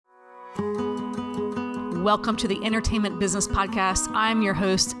Welcome to the Entertainment Business Podcast. I'm your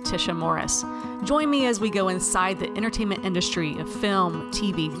host, Tisha Morris. Join me as we go inside the entertainment industry of film,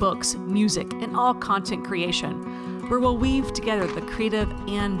 TV, books, music, and all content creation, where we'll weave together the creative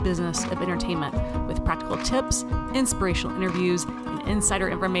and business of entertainment with practical tips, inspirational interviews, and insider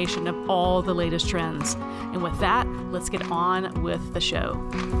information of all the latest trends. And with that, let's get on with the show.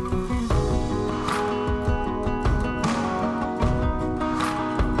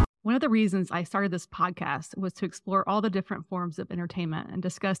 One of the reasons I started this podcast was to explore all the different forms of entertainment and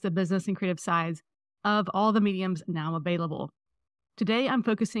discuss the business and creative sides of all the mediums now available. Today, I'm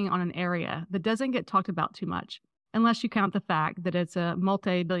focusing on an area that doesn't get talked about too much, unless you count the fact that it's a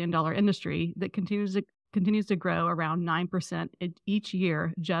multi-billion-dollar industry that continues to grow around 9% each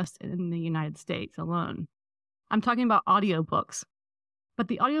year just in the United States alone. I'm talking about audiobooks. But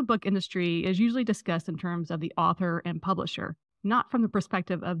the audiobook industry is usually discussed in terms of the author and publisher, not from the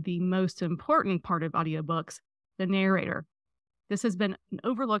perspective of the most important part of audiobooks, the narrator. This has been an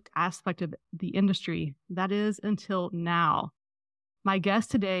overlooked aspect of the industry, that is, until now. My guest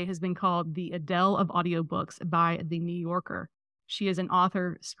today has been called the Adele of audiobooks by The New Yorker. She is an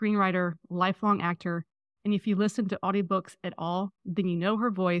author, screenwriter, lifelong actor, and if you listen to audiobooks at all, then you know her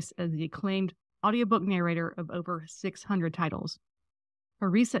voice as the acclaimed audiobook narrator of over 600 titles.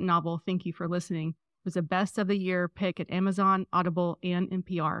 Her recent novel, Thank You for Listening, was a Best of the Year pick at Amazon, Audible, and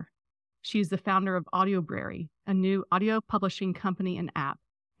NPR. She's the founder of Audiobrary, a new audio publishing company and app.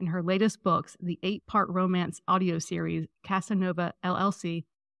 And her latest books, the 8-part romance audio series, Casanova LLC,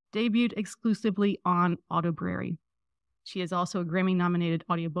 debuted exclusively on Audiobrary. She is also a Grammy-nominated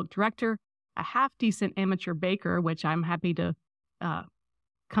audiobook director, a half-decent amateur baker, which I'm happy to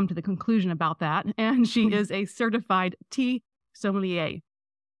come to the conclusion about that, and she is a certified tea sommelier.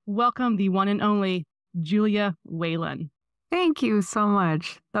 Welcome, the one and only Julia Whelan. Thank you so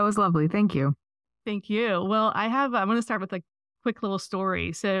much. That was lovely. Thank you. Thank you. Well, I'm going to start with a quick little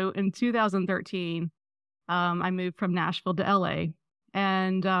story. So in 2013, I moved from Nashville to LA,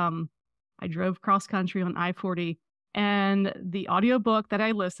 and I drove cross country on I-40. And the audiobook that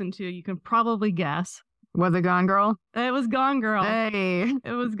I listened to, you can probably guess. Was it Gone Girl? It was Gone Girl. Hey.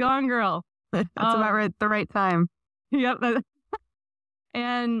 It was Gone Girl. That's about right, the right time. Yep.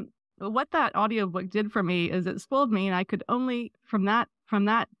 And what that audiobook did for me is it spoiled me, and I could only, from that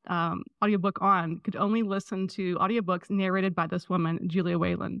audiobook on, could only listen to audiobooks narrated by this woman, Julia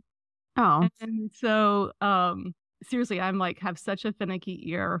Whelan. Oh. And so, seriously, I'm have such a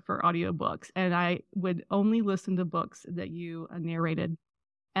finicky ear for audiobooks, and I would only listen to books that you narrated.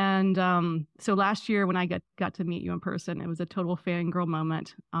 And so last year when I got to meet you in person, it was a total fangirl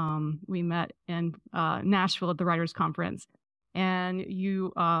moment. We met in Nashville at the Writers' Conference. And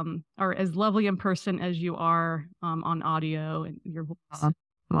you are as lovely in person as you are on audio, and your voice.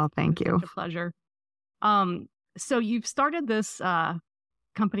 Well, thank you. Such a pleasure. So you've started this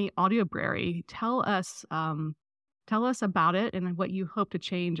company, Audiobrary. Tell us about it and what you hope to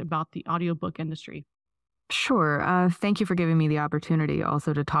change about the audiobook industry. Sure. Thank you for giving me the opportunity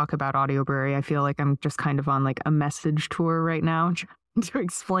also to talk about Audiobrary. I feel like I'm just kind of on a message tour right now to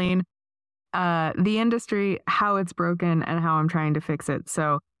explain the industry, how it's broken, and how I'm trying to fix it.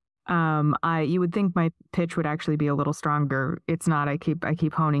 So you would think my pitch would actually be a little stronger. It's not. I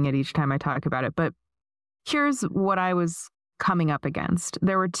keep honing it each time I talk about it. But here's what I was coming up against.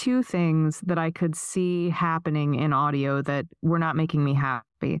 There were two things that I could see happening in audio that were not making me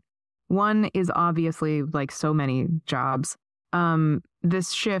happy. One is obviously, like so many jobs,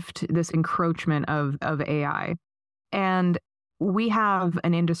 this shift, this encroachment of AI. And we have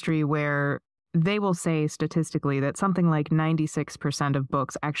an industry where they will say statistically that something like 96% of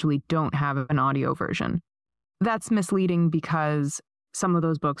books actually don't have an audio version. That's misleading because some of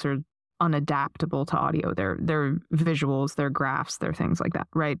those books are unadaptable to audio. They're visuals, they're graphs, they're things like that,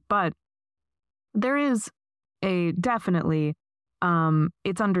 right? But there is definitely,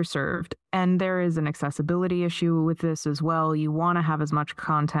 it's underserved, and there is an accessibility issue with this as well. You want to have as much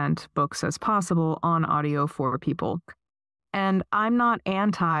content, books as possible on audio for people. And I'm not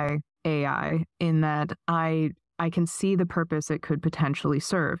anti-AI in that I can see the purpose it could potentially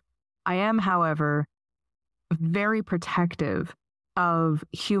serve. I am, however, very protective of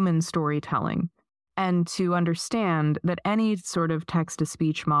human storytelling, and to understand that any sort of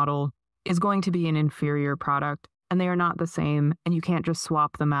text-to-speech model is going to be an inferior product, and they are not the same, and you can't just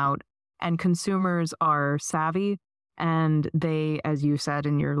swap them out. And consumers are savvy, and they, as you said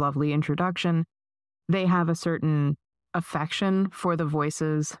in your lovely introduction, they have a certain affection for the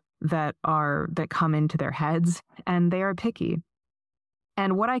voices that come into their heads, and they are picky.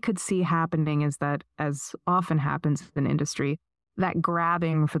 And what I could see happening is that, as often happens in industry, that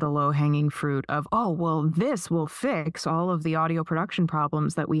grabbing for the low-hanging fruit of, oh, well, this will fix all of the audio production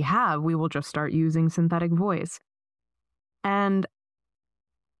problems that we have. We will just start using synthetic voice. And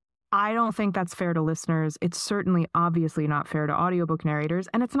I don't think that's fair to listeners. It's certainly obviously not fair to audiobook narrators,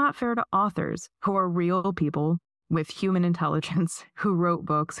 and it's not fair to authors who are real people with human intelligence, who wrote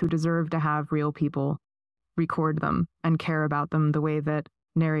books, who deserve to have real people record them and care about them the way that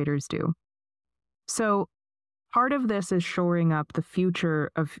narrators do. So part of this is shoring up the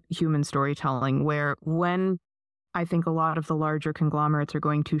future of human storytelling, where when I think a lot of the larger conglomerates are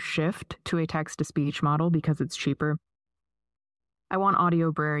going to shift to a text-to-speech model because it's cheaper, I want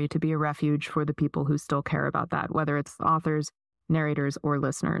Audiobrary to be a refuge for the people who still care about that, whether it's authors, narrators, or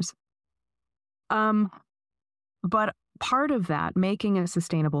listeners. But part of that, making a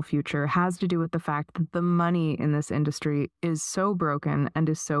sustainable future, has to do with the fact that the money in this industry is so broken and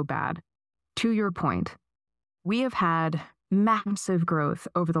is so bad. To your point, we have had massive growth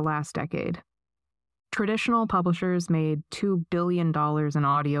over the last decade. Traditional publishers made $2 billion in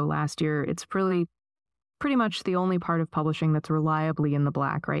audio last year. It's really pretty much the only part of publishing that's reliably in the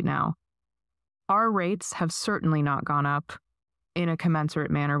black right now. Our rates have certainly not gone up in a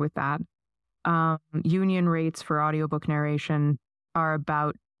commensurate manner with that. Union rates for audiobook narration are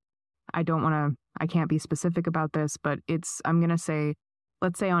about, I can't be specific about this, but I'm going to say,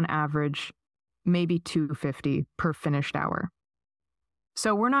 let's say on average, maybe $250 per finished hour.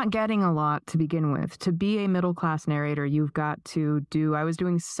 So we're not getting a lot to begin with. To be a middle-class narrator, you've got to I was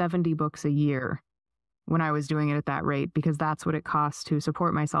doing 70 books a year when I was doing it at that rate, because that's what it costs to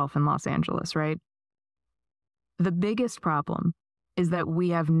support myself in Los Angeles, right? The biggest problem is that we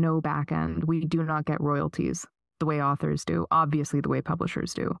have no back end. We do not get royalties the way authors do, obviously the way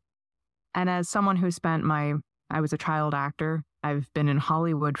publishers do. And as someone who I was a child actor, I've been in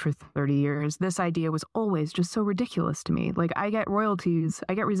Hollywood for 30 years, this idea was always just so ridiculous to me. Like, I get royalties,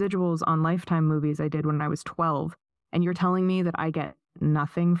 I get residuals on Lifetime movies I did when I was 12, and you're telling me that I get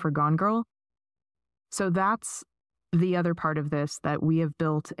nothing for Gone Girl? So that's the other part of this, that we have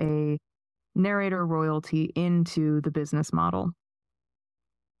built a narrator royalty into the business model.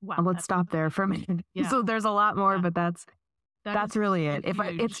 Wow, let's stop there for a minute. Yeah. So there's a lot more, but that's really it.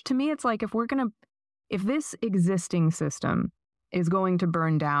 To me, it's like, if this existing system is going to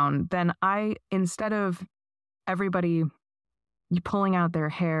burn down, then instead of everybody pulling out their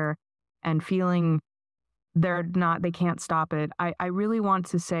hair and feeling they can't stop it, I really want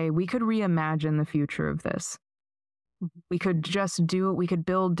to say we could reimagine the future of this. We could we could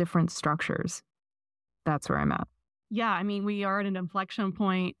build different structures. That's where I'm at. Yeah, I mean, we are at an inflection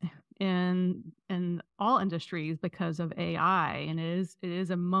point in all industries because of AI, and it is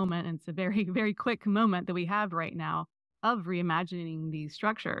a moment, and it's a very, very quick moment that we have right now of reimagining these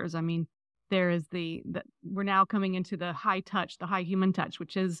structures. I mean, there is we're now coming into the high touch, the high human touch,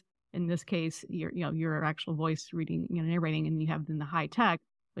 which is, in this case, your actual voice reading, narrating, and you have then the high tech,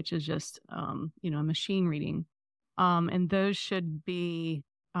 which is just a machine reading, and those should be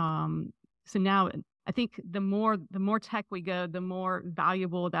so now. I think the more tech we go, the more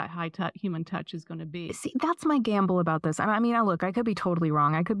valuable that high touch human touch is going to be. See, that's my gamble about this. I mean, look, I could be totally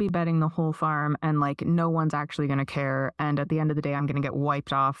wrong. I could be betting the whole farm and no one's actually going to care. And at the end of the day, I'm going to get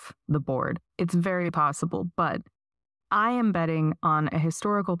wiped off the board. It's very possible. But I am betting on a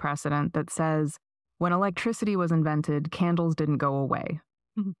historical precedent that says when electricity was invented, candles didn't go away.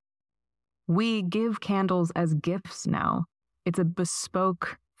 Mm-hmm. We give candles as gifts now. It's a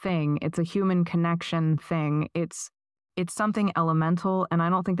bespoke thing. It's a human connection thing. It's something elemental, and I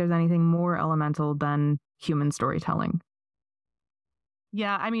don't think there's anything more elemental than human storytelling.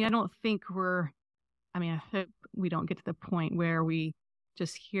 Yeah, I mean, I hope we don't get to the point where we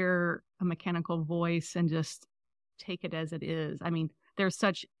just hear a mechanical voice and just take it as it is. I mean, there's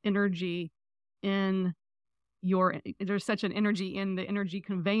such energy in there's such an energy in the energy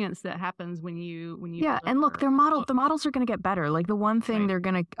conveyance that happens when you and look, the models are going to get better. Like, the one thing they're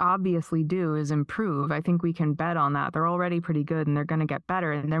going to obviously do is improve. I think we can bet on that. They're already pretty good, and they're going to get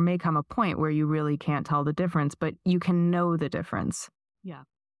better, and there may come a point where you really can't tell the difference, but you can know the difference. Yeah.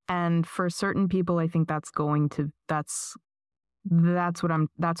 And for certain people, I think that's who I'm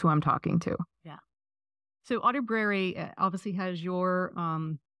talking to. Yeah. So Audiobrary obviously has your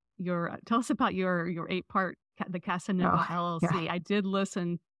tell us about your 8-part the Casanova LLC. Yeah. I did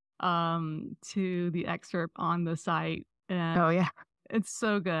listen to the excerpt on the site. And it's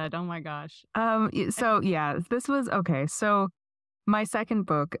so good. Oh my gosh. This was okay. So my second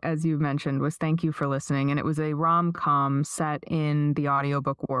book, as you mentioned, was Thank You for Listening, and it was a rom-com set in the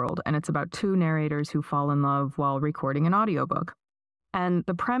audiobook world, and it's about 2 narrators who fall in love while recording an audiobook. And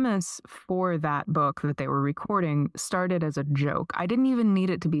the premise for that book that they were recording started as a joke. I didn't even need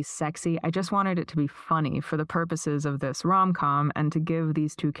it to be sexy. I just wanted it to be funny for the purposes of this rom-com and to give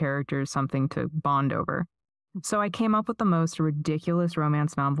these two characters something to bond over. So I came up with the most ridiculous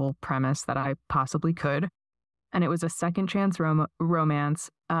romance novel premise that I possibly could. And it was a second chance romance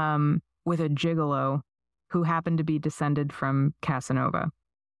with a gigolo who happened to be descended from Casanova.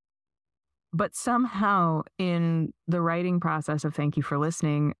 But somehow in the writing process of Thank You for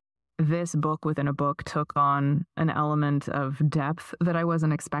Listening, this book within a book took on an element of depth that I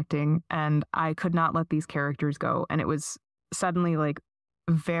wasn't expecting, and I could not let these characters go. And it was suddenly like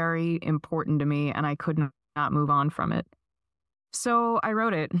very important to me, and I could not move on from it. So I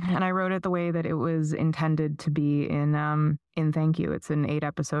wrote it, and I wrote it the way that it was intended to be in Thank You. It's an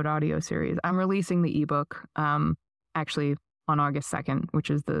 8-episode audio series. I'm releasing the ebook actually on August 2nd, which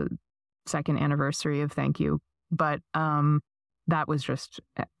is the second anniversary of Thank You. But that was just,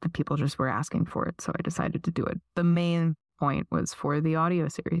 the people just were asking for it, so I decided to do it. The main point was for the audio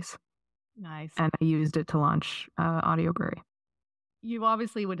series. Nice. And I used it to launch Audiobrary. You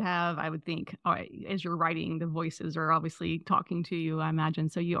obviously would have, I would think, as you're writing, the voices are obviously talking to you, I imagine.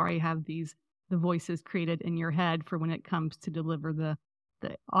 So you already have the voices created in your head for when it comes to deliver the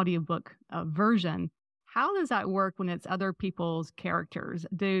audiobook version. How does that work when it's other people's characters?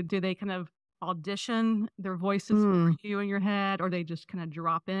 Do they kind of audition their voices for you in your head, or they just kind of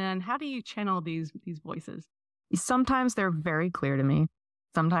drop in? How do you channel these voices? Sometimes they're very clear to me.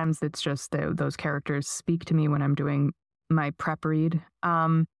 Sometimes it's just those characters speak to me when I'm doing my prep read.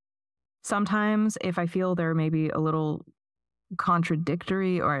 Sometimes if I feel they're maybe a little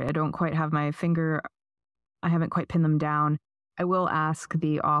contradictory, or I don't quite have my finger, I haven't quite pinned them down, I will ask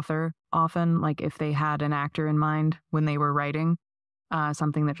the author often, like if they had an actor in mind when they were writing,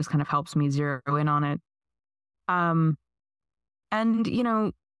 something that just kind of helps me zero in on it. And, you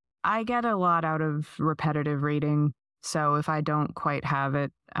know, I get a lot out of repetitive reading. So if I don't quite have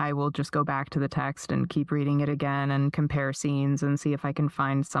it, I will just go back to the text and keep reading it again and compare scenes and see if I can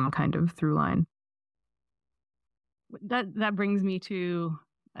find some kind of through line. That brings me to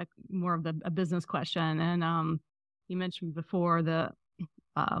more of a business question. And you mentioned before the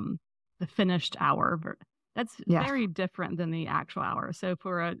finished hour. That's very different than the actual hour. So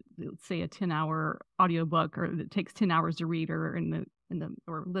for let's say a 10-hour audiobook, or it takes 10 hours to read or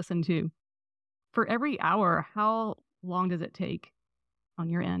or listen to, for every hour, how long does it take on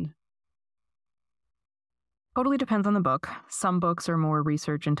your end? Totally depends on the book. Some books are more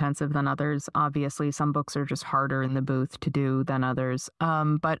research intensive than others. Obviously, some books are just harder in the booth to do than others.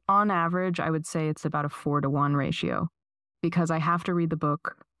 But on average, I would say it's about a 4-to-1 ratio, because I have to read the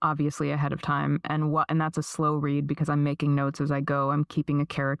book obviously ahead of time. And that's a slow read because I'm making notes as I go. I'm keeping a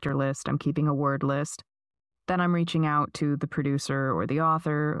character list. I'm keeping a word list. Then I'm reaching out to the producer or the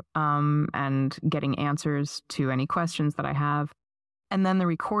author and getting answers to any questions that I have. And then the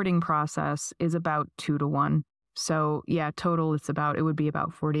recording process is about 2-to-1. So yeah, total it would be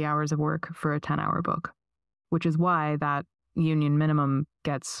about 40 hours of work for a 10-hour book, which is why that union minimum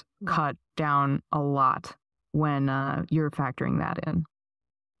gets cut down a lot when you're factoring that in.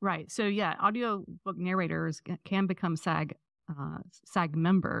 Right. So yeah, audiobook narrators can become SAG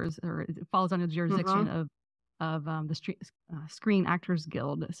members, or it falls under the jurisdiction of the Screen Actors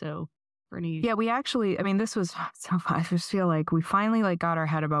Guild. So for any... Yeah, we actually, I mean, this was so fun. I just feel like we finally got our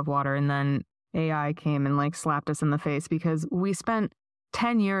head above water, and then AI came and slapped us in the face, because we spent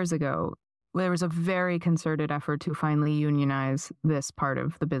 10 years ago, there was a very concerted effort to finally unionize this part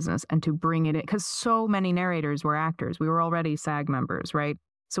of the business and to bring it in, because so many narrators were actors. We were already SAG members, right?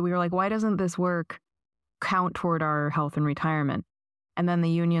 So we were like, why doesn't this work count toward our health and retirement? And then the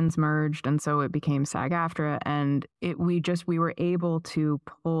unions merged, and so it became SAG-AFTRA, and we were able to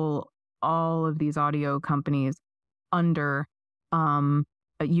pull all of these audio companies under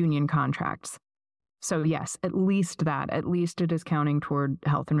union contracts. So yes, at least it is counting toward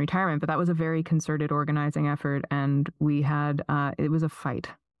health and retirement. But that was a very concerted organizing effort, and we had it was a fight.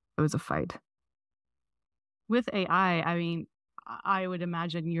 With AI, I mean, I would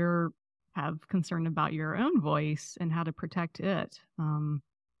imagine you're have concern about your own voice and how to protect it in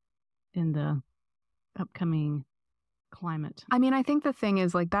the upcoming climate. I mean, I think the thing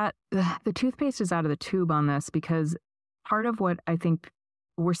is that the toothpaste is out of the tube on this, because part of what I think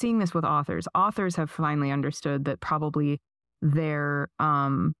we're seeing this with authors. Authors have finally understood that probably their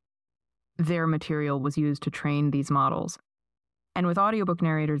material was used to train these models. And with audiobook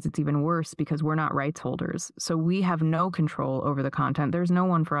narrators, it's even worse, because we're not rights holders. So we have no control over the content. There's no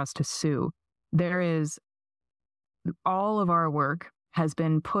one for us to sue. All of our work has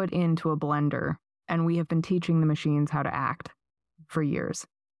been put into a blender, and we have been teaching the machines how to act for years.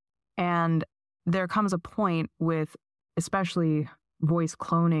 And there comes a point with, especially voice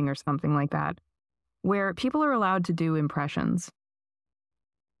cloning or something like that, where people are allowed to do impressions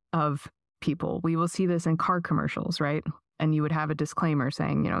of people. We will see this in car commercials, right? And you would have a disclaimer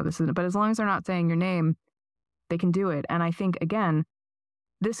saying, this isn't, but as long as they're not saying your name, they can do it. And I think, again,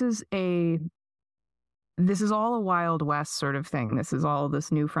 this is all a Wild West sort of thing. This is all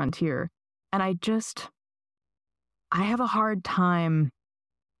this new frontier. And I have a hard time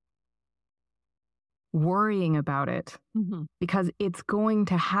worrying about it because it's going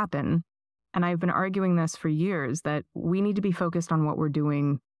to happen. And I've been arguing this for years, that we need to be focused on what we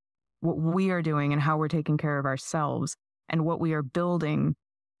are doing and how we're taking care of ourselves and what we are building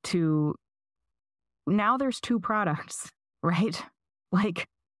to. Now there's two products, right? Like,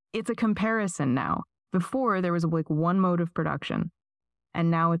 it's a comparison now. Before there was like one mode of production, and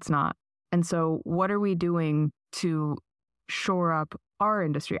now it's not. And so what are we doing to shore up our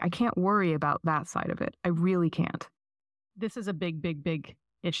industry? I can't worry about that side of it. I really can't. This is a big, big, big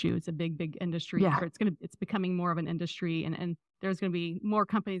issue. It's a big, big industry. Yeah. It's becoming more of an industry, and there's going to be more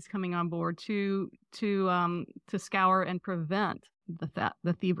companies coming on board to scour and prevent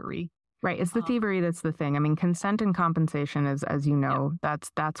the thievery. Right. It's the thievery that's the thing. I mean, consent and compensation is, as you know,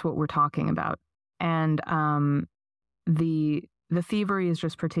 that's what we're talking about. And the thievery is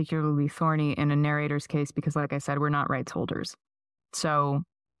just particularly thorny in a narrator's case because, like I said, we're not rights holders. So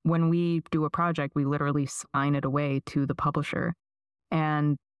when we do a project, we literally sign it away to the publisher.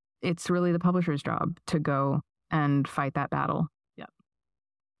 And it's really the publisher's job to go and fight that battle. Yep.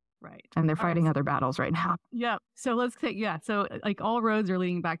 Right. And they're fighting other battles right now. Yeah. So let's take, so like all roads are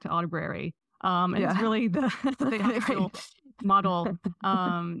leading back to Audiobrary. And it's really the actual model,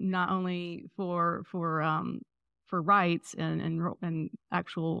 not only for rights and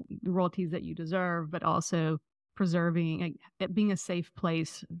actual royalties that you deserve, but also preserving it being a safe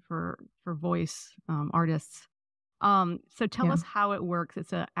place for voice artists. So tell us how it works.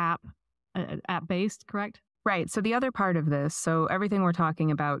 It's an app based, correct? Right. So the other part of this, so everything we're talking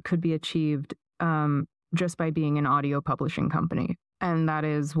about could be achieved just by being an audio publishing company. And that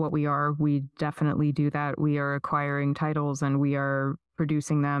is what we are. We definitely do that. We are acquiring titles and we are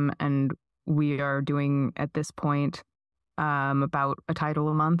producing them. And we are doing, at this point, about a title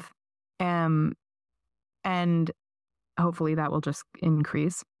a month. And hopefully that will just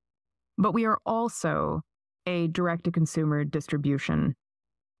increase. But we are also a direct-to-consumer distribution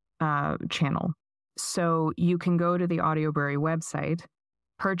channel. So you can go to the Audiobrary website,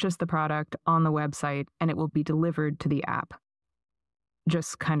 purchase the product on the website, and it will be delivered to the app.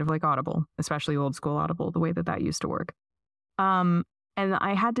 Just kind of like Audible, especially old school Audible, the way that used to work. And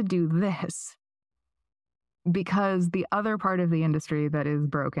I had to do this because the other part of the industry that is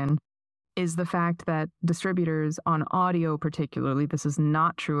broken is the fact that distributors on audio particularly, this is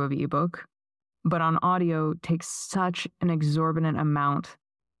not true of ebook, but on audio take such an exorbitant amount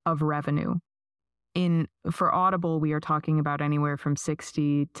of revenue. For Audible, we are talking about anywhere from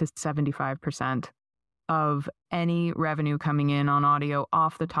 60 to 75% of any revenue coming in on audio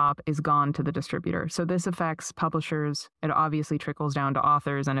off the top is gone to the distributor. So this affects publishers. It obviously trickles down to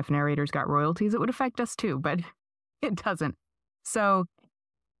authors. And if narrators got royalties, it would affect us too, but it doesn't. So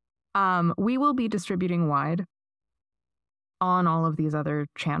we will be distributing wide on all of these other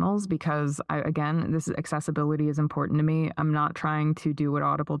channels because, this accessibility is important to me. I'm not trying to do what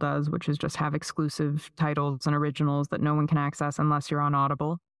Audible does, which is just have exclusive titles and originals that no one can access unless you're on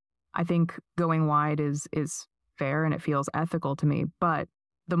Audible. I think going wide is fair and it feels ethical to me. But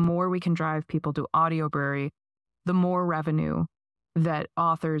the more we can drive people to Audiobrary, the more revenue that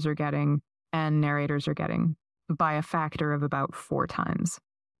authors are getting and narrators are getting by a factor of about 4 times.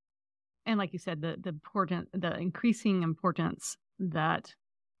 And like you said, the increasing importance that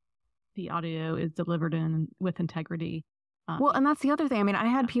the audio is delivered in with integrity. Well, and that's the other thing. I mean, I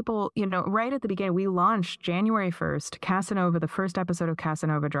had people, right at the beginning, we launched January 1st, Casanova, the first episode of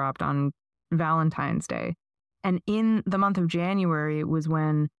Casanova dropped on Valentine's Day. And in the month of January was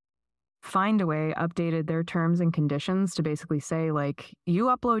when Findaway updated their terms and conditions to basically say, like, you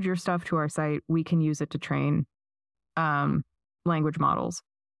upload your stuff to our site, we can use it to train language models.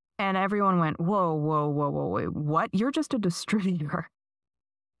 And everyone went, whoa, wait, what? You're just a distributor.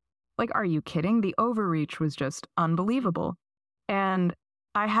 Like, are you kidding? The overreach was just unbelievable. And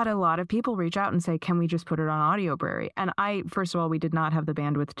I had a lot of people reach out and say, can we just put it on Audiobrary? And first of all, we did not have the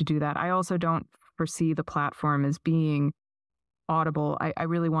bandwidth to do that. I also don't foresee the platform as being Audible. I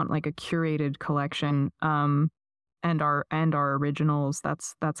really want like a curated collection and our originals.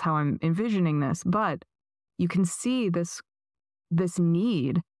 That's how I'm envisioning this. But you can see this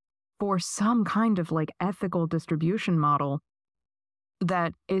need for some kind of like ethical distribution model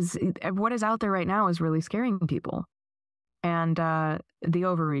that is what is out there right now is really scaring people. And the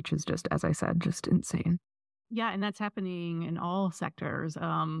overreach is just, as I said, just insane. Yeah, and that's happening in all sectors.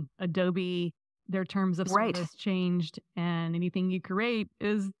 Adobe, their terms of service changed, and anything you create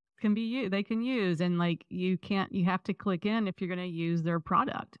can be used. They can use, and like you have to click in if you're going to use their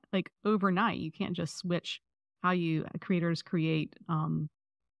product. Like overnight, you can't just switch how you creators create. No,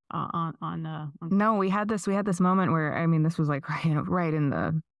 we had this moment where, I mean, this was like right in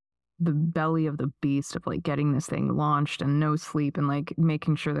the belly of the beast of like getting this thing launched and no sleep and like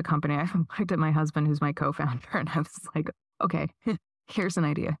making sure the company. I looked at my husband, who's my co-founder, and I was like, okay, here's an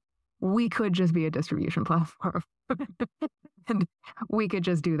idea. We could just be a distribution platform and we could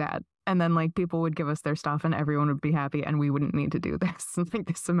just do that. And then like people would give us their stuff and everyone would be happy and we wouldn't need to do this. Like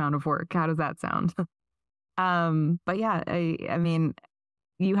this amount of work. How does that sound? But yeah, I mean,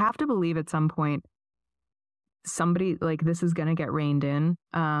 you have to believe at some point somebody like this is going to get reined in.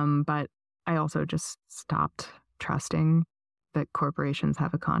 But I also just stopped trusting that corporations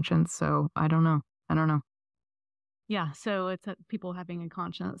have a conscience. So I don't know. Yeah. So it's people having a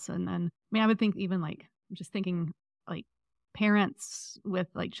conscience. And then, I mean, I would think even like, I'm just thinking like parents with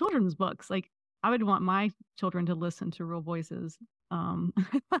like children's books, like I would want my children to listen to real voices.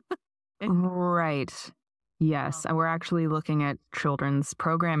 Right. Yes. And we're actually looking at children's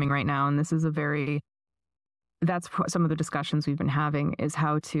programming right now. And this is that's some of the discussions we've been having is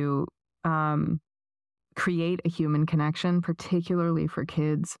how to create a human connection, particularly for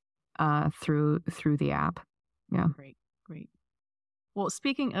kids through the app. Yeah. Great. Well,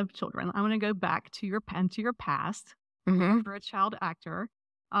 speaking of children, I want to go back to your past. Mm-hmm. You're a child actor.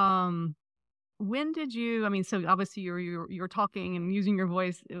 When did you, I mean, so obviously you're talking and using your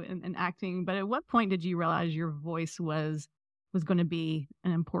voice and acting, but at what point did you realize your voice was going to be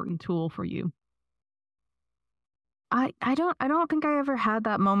an important tool for you? I don't think I ever had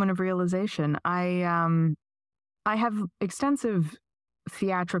that moment of realization. I have extensive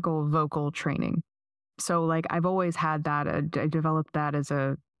theatrical vocal training. So like I've always had that. I developed that as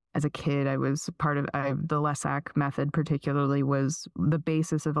a kid. I was part of the LESAC method, particularly was the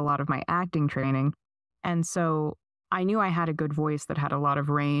basis of a lot of my acting training. And so I knew I had a good voice that had a lot of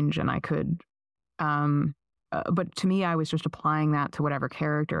range and I could, but to me, I was just applying that to whatever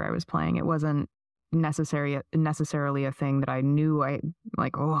character I was playing. It wasn't necessarily a thing that I knew I've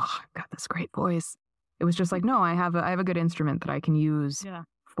got this great voice. It was just like, no, I have a good instrument that I can use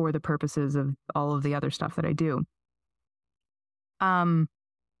for the purposes of all of the other stuff that I do. And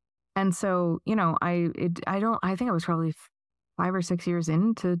so, you know, I think I was probably 5 or 6 years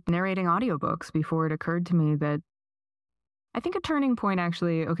into narrating audiobooks before it occurred to me that I think a turning point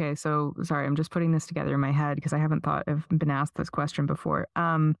actually, okay, so sorry, I'm just putting this together in my head because I've been asked this question before.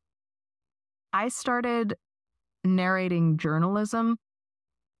 I started narrating journalism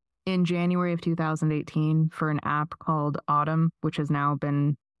in January of 2018 for an app called Autumn, which has now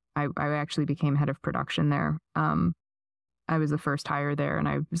been, I actually became head of production there. I was the first hire there. And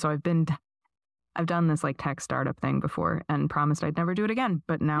I've done this like tech startup thing before and promised I'd never do it again,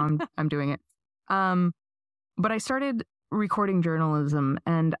 but now I'm doing it. But I started recording journalism.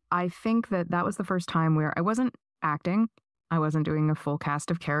 And I think that was the first time where I wasn't acting. I wasn't doing a full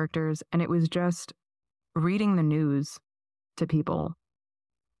cast of characters. And it was just reading the news to people.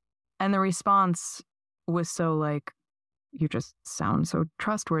 And the response was so like, you just sound so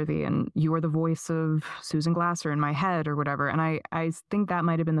trustworthy and you are the voice of Susan Glasser in my head or whatever. And I think that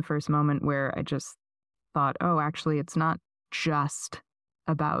might have been the first moment where I just thought, oh, actually, it's not just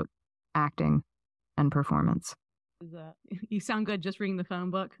about acting and performance. You sound good just reading the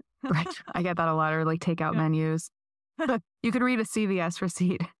phone book. Right. I get that a lot, or like takeout menus. You could read a CVS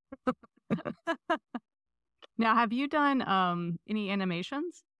receipt. Now, have you done any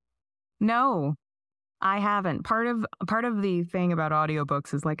animations? No, I haven't. Part of the thing about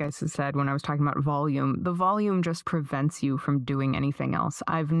audiobooks is, like I said when I was talking about volume, the volume just prevents you from doing anything else.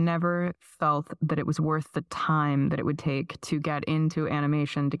 I've never felt that it was worth the time that it would take to get into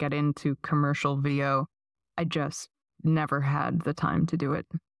animation, to get into commercial video. I just never had the time to do it.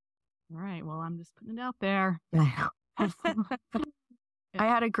 All right. Well, I'm just putting it out there.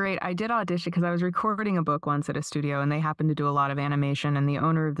 I did audition because I was recording a book once at a studio and they happened to do a lot of animation. And the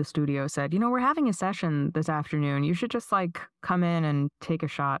owner of the studio said, you know, we're having a session this afternoon. You should just like come in and take a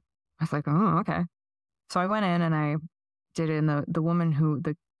shot. I was like, oh, okay. So I went in and I did it. And the woman who,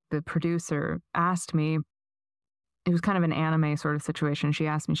 the producer asked me, it was kind of an anime sort of situation. She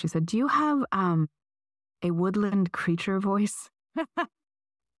asked me, she said, do you have a woodland creature voice?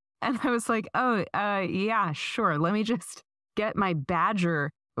 And I was like, oh, yeah, sure. Let me just get my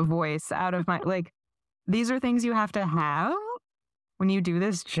badger voice out of my, like, these are things you have to have. when you do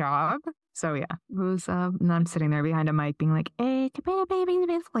this job. So yeah, it was, and I'm sitting there behind a mic being like, hey, baby,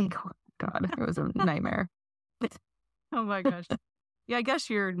 like, oh, God, it was a nightmare. Oh my gosh. Yeah, I guess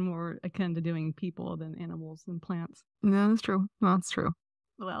you're more akin to doing people than animals and plants. No, that's true. Well, that's true.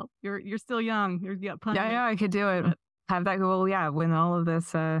 Well, you're still young. You've got plenty. Yeah, I could do it. But have that. Well, yeah. When all of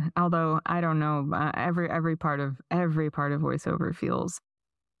this, although I don't know, every part of voiceover feels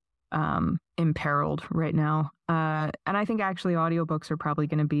imperiled right now. And I think actually audiobooks are probably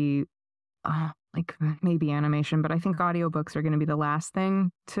going to be like maybe animation, but I think audiobooks are going to be the last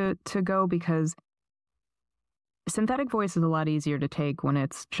thing to go, because synthetic voice is a lot easier to take when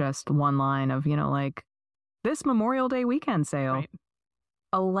it's just one line of, like this Memorial Day weekend sale. Right.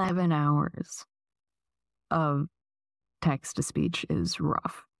 11 hours of text to speech is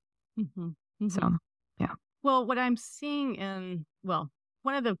rough. Mm-hmm. Mm-hmm. So, yeah. Well, what I'm seeing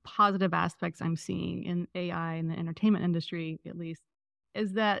one of the positive aspects I'm seeing in AI in the entertainment industry, at least,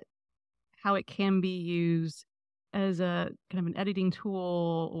 is that how it can be used as a kind of an editing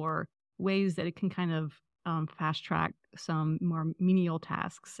tool, or ways that it can kind of fast track some more menial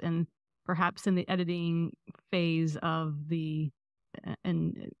tasks. And perhaps in the editing phase of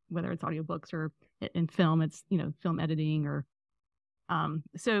and whether it's audiobooks or in film, it's, film editing, or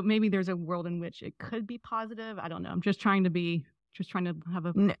so maybe there's a world in which it could be positive. I don't know. I'm just trying to have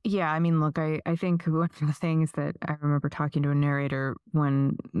a... Yeah, I mean, look, I think one of the things that I remember talking to a narrator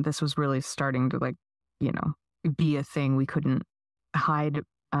when this was really starting to be a thing we couldn't hide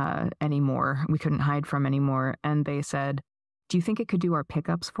anymore. We couldn't hide from anymore. And they said, do you think it could do our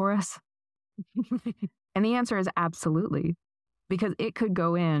pickups for us? And the answer is absolutely, because it could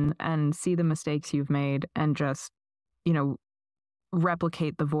go in and see the mistakes you've made and just,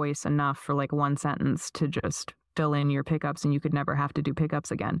 replicate the voice enough for like one sentence to just fill in your pickups, and you could never have to do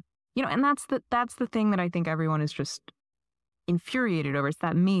pickups again. And that's the thing that I think everyone is just infuriated over. It's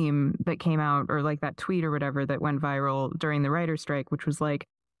that meme that came out, or like that tweet or whatever that went viral during the writer's strike, which was like,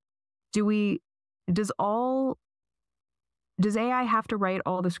 does AI have to write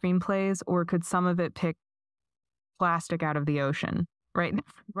all the screenplays, or could some of it pick plastic out of the ocean? Right.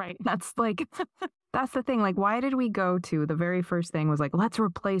 Right. That's like, that's the thing. Like, why did we go to the very first thing was like, let's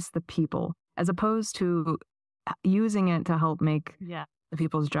replace the people, as opposed to using it to help make the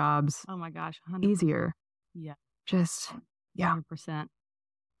people's jobs oh my gosh, 100%. easier. Yeah. Just, yeah. 100%.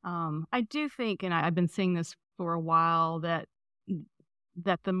 I do think, and I've been saying this for a while, that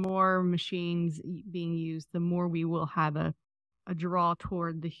the more machines being used, the more we will have a draw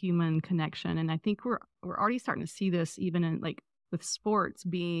toward the human connection. And I think we're already starting to see this even in like with sports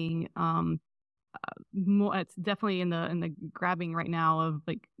being more. It's definitely in the grabbing right now of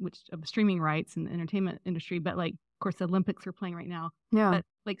streaming rights in the entertainment industry. But like, of course, the Olympics are playing right now. Yeah. But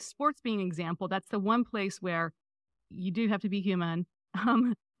like sports being an example, that's the one place where you do have to be human.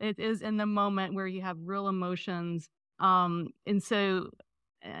 It is in the moment where you have real emotions. And so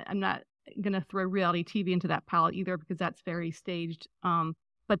I'm not going to throw reality TV into that pile either, because that's very staged.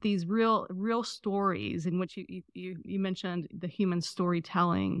 But these real stories in which you mentioned the human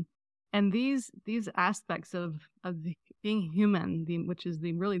storytelling, and these aspects of being human, which is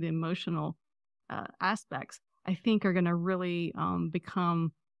really the emotional aspects, I think are going to really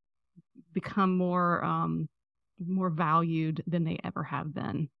become more valued than they ever have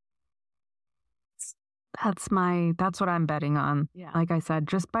been. That's what I'm betting on. Yeah. Like I said,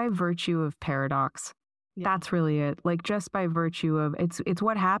 just by virtue of paradox. Yeah. That's really it. Like, just by virtue of it's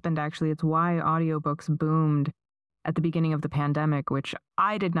what happened, actually. It's why audiobooks boomed at the beginning of the pandemic, which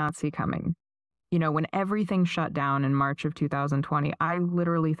I did not see coming. When everything shut down in March of 2020, I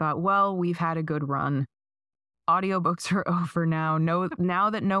literally thought, well, we've had a good run. Audiobooks are over now. Now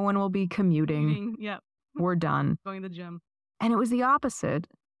that no one will be commuting. Yeah. We're done. Going to the gym. And it was the opposite,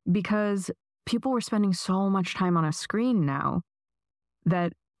 because people were spending so much time on a screen now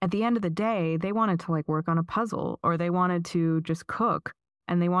that at the end of the day, they wanted to like work on a puzzle, or they wanted to just cook,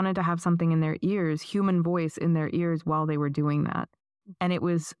 and they wanted to have something in their ears, human voice in their ears while they were doing that. And it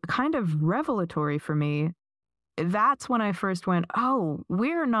was kind of revelatory for me. That's when I first went, oh,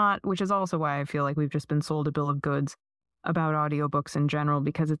 we're not, which is also why I feel like we've just been sold a bill of goods about audiobooks in general,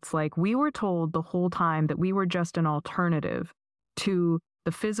 because it's like we were told the whole time that we were just an alternative to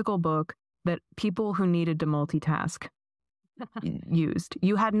the physical book that people who needed to multitask used.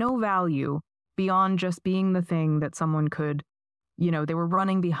 You had no value beyond just being the thing that someone could, they were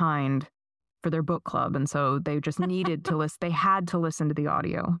running behind for their book club. And so they just needed to listen. They had to listen to the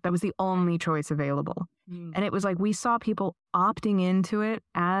audio. That was the only choice available. And it was like, we saw people opting into it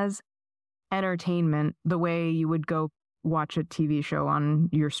as entertainment the way you would go watch a TV show on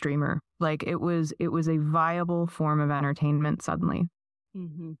your streamer. Like it was a viable form of entertainment suddenly.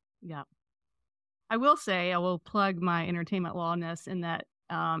 Mm-hmm. Yeah. I will say, I will plug my entertainment lawness in that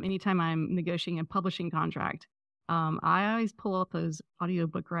anytime I'm negotiating a publishing contract, I always pull up those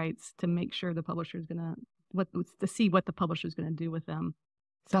audiobook rights to make sure the publisher is going to see what the publisher is going to do with them.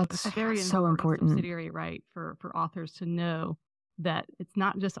 So That's it's a very so important subsidiary right for authors to know that it's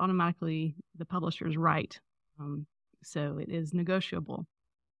not just automatically the publisher's right. So it is negotiable.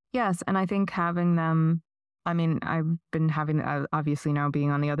 Yes. And I think having them, I mean, I've been having, obviously now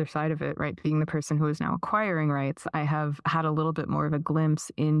being on the other side of it, right? Being the person who is now acquiring rights, I have had a little bit more of a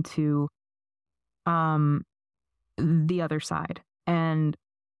glimpse into the other side. And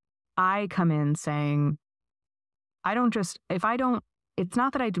I come in saying, it's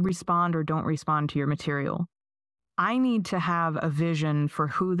not that I respond or don't respond to your material. I need to have a vision for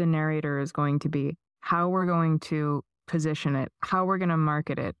who the narrator is going to be, how we're going to position it, how we're going to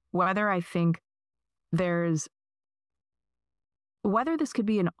market it, whether I think whether this could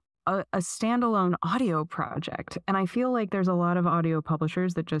be a standalone audio project. And I feel like there's a lot of audio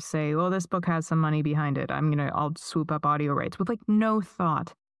publishers that just say, well, this book has some money behind it, I'll swoop up audio rights, with like no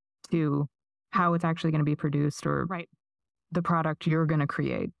thought to how it's actually going to be produced or the product you're going to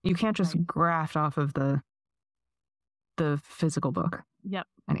create. You can't just graft off of the physical book. Yep.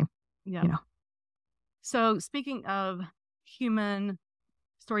 Anyway, So speaking of human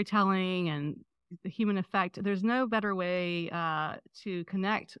storytelling and the human effect, there's no better way to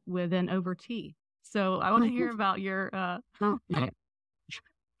connect than over tea. So I want to hear about your...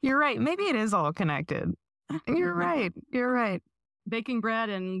 You're right. Maybe it is all connected. You're right. Baking bread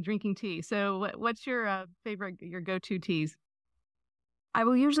and drinking tea. So what's your your go-to teas? I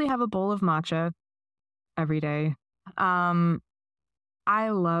will usually have a bowl of matcha every day. I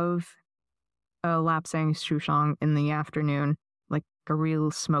love a lapsang souchong in the afternoon, like a real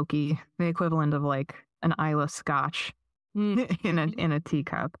smoky, the equivalent of like an Isla Scotch in a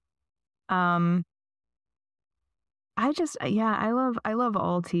teacup. I love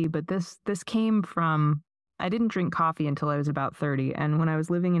all tea, but this came from, I didn't drink coffee until I was about 30, and when I was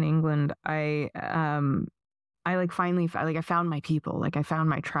living in England, I found my people, like I found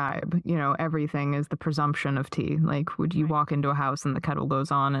my tribe. Everything is the presumption of tea. Like, would you walk into a house and the kettle goes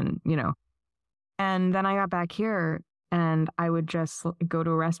on, and and then I got back here and I would just go to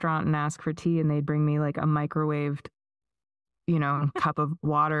a restaurant and ask for tea, and they'd bring me like a microwaved, cup of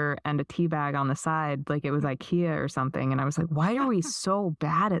water and a tea bag on the side, like it was IKEA or something. And I was like, why are we so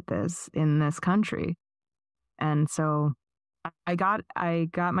bad at this in this country? And so I got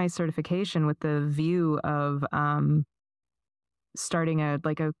my certification with the view of starting a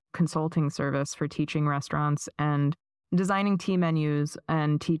consulting service for teaching restaurants and designing tea menus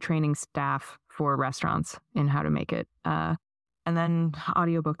and tea training staff for restaurants in how to make it. And then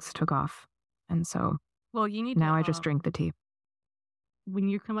audiobooks took off. And so I just drink the tea. When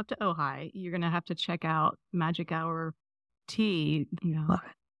you come up to Ojai, you're going to have to check out Magic Hour Tea, Love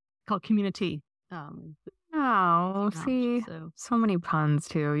it. Called Community. So many puns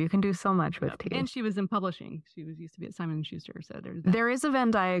too. You can do so much with tea. And she was in publishing. She used to be at Simon & Schuster. So there is a Venn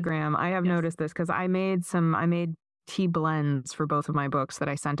diagram. I have noticed this because I made tea blends for both of my books that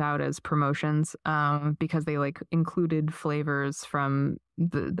I sent out as promotions because they included flavors from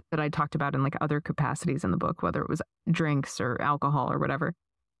that I talked about in other capacities in the book, whether it was drinks or alcohol or whatever.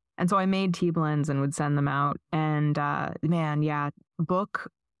 And so I made tea blends and would send them out. And book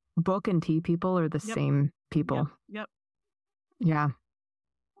and tea people are the same people. Yep. Yeah.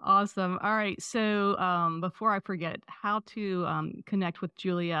 Awesome. All right. So before I forget, how to connect with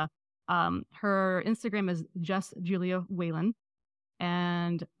Julia. Her Instagram is just Julia Whelan,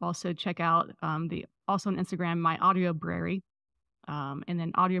 and also check out also on Instagram my Audiobrary, and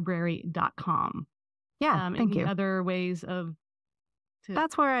then audiobrary.com. Yeah, thank you. Other ways of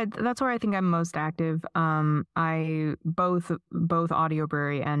that's where I think I'm most active. I both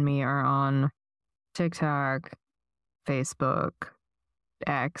Audiobrary and me are on TikTok, Facebook,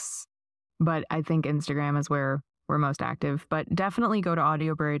 X, but I think Instagram is where we're most active. But definitely go to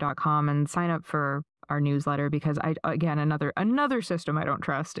audiobrary.com and sign up for our newsletter, because another system I don't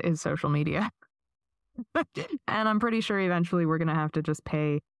trust is social media. And I'm pretty sure eventually we're going to have to just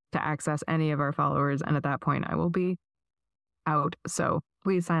pay to access any of our followers, and at that point I will be out. So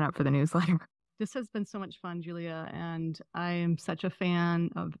please sign up for the newsletter. This has been so much fun, Julia, and I am such a fan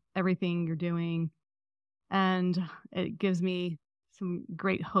of everything you're doing, and it gives me some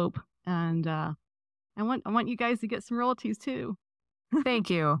great hope, and I want you guys to get some royalties too. Thank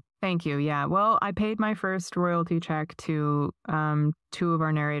you. Yeah. Well, I paid my first royalty check to two of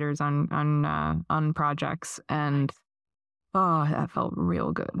our narrators on projects, and Oh, that felt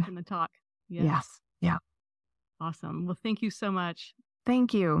real good. In the talk. Yes. Yeah. Awesome. Well, thank you so much.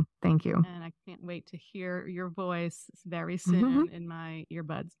 Thank you. Thank you. And I can't wait to hear your voice very soon in my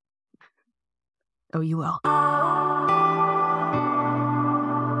earbuds. Oh, you will.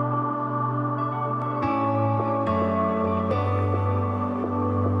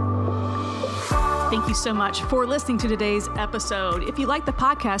 Thank you so much for listening to today's episode. If you like the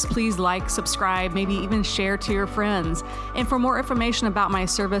podcast, please like, subscribe, maybe even share to your friends. And for more information about my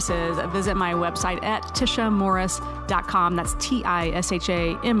services, visit my website at tishamorris.com. That's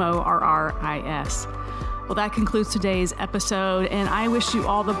TISHAMORRIS. Well, that concludes today's episode, and I wish you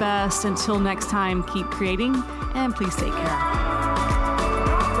all the best. Until next time, keep creating, and please take care.